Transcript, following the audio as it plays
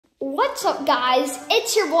What's up, guys?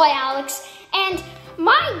 It's your boy Alex, and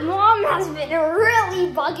my mom has been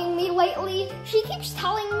really bugging me lately. She keeps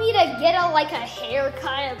telling me to get a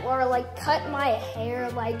haircut or cut my hair.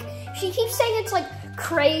 She keeps saying it's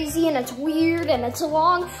crazy and it's weird and it's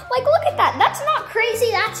long. Look at that. That's not crazy.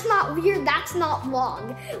 That's not weird. That's not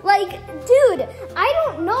long. Dude, I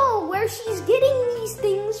don't know where she's getting these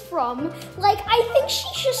things from. I think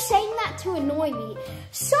she's just saying that to annoy me.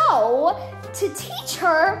 So, to teach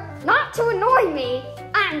her not to annoy me,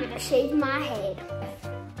 I'm gonna shave my head.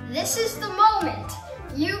 This is the moment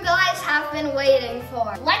you guys have been waiting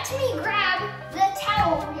for. Let me grab the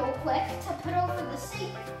towel real quick to put over the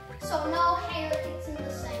sink so no hair gets in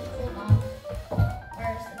the sink. Hold on.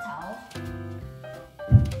 Where's the towel?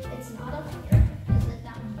 It's not up here. Is it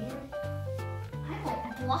down here?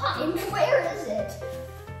 I'm blind. Where is it?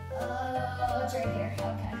 It's right here.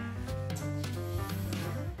 Okay.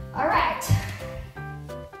 All right.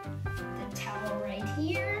 The towel right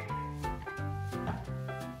here.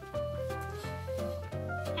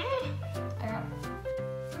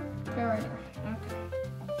 Okay.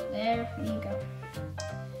 There you go.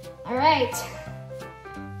 All right.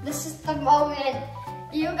 This is the moment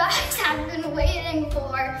you guys have been waiting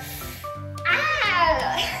for.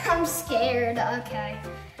 I'm scared. Okay.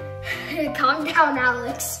 Calm down,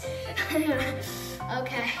 Alex.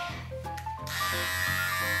 Okay.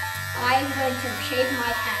 I'm going to shave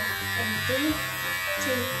my head in 3,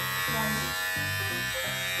 2, 1.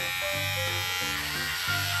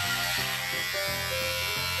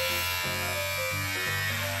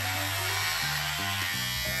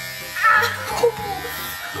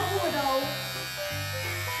 Oh no.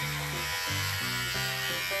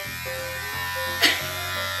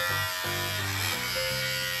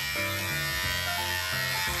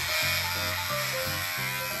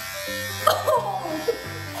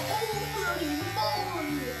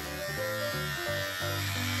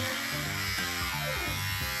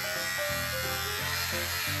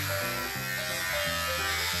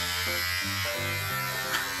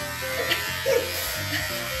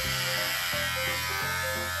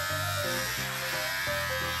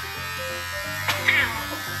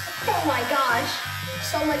 Oh my gosh,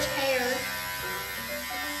 so much hair.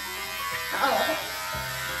 Oh.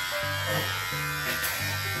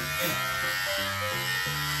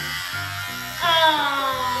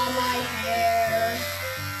 Ah, my hair.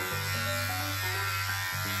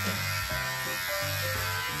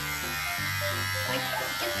 I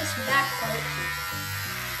can't get this back part.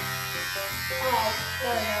 Oh,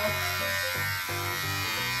 there we go.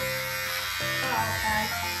 Oh, okay.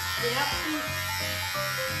 Yep.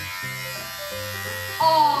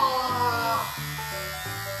 Oh.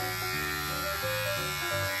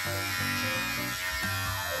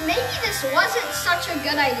 Maybe this wasn't such a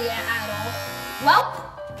good idea at all. Well,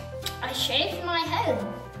 I shaved my head.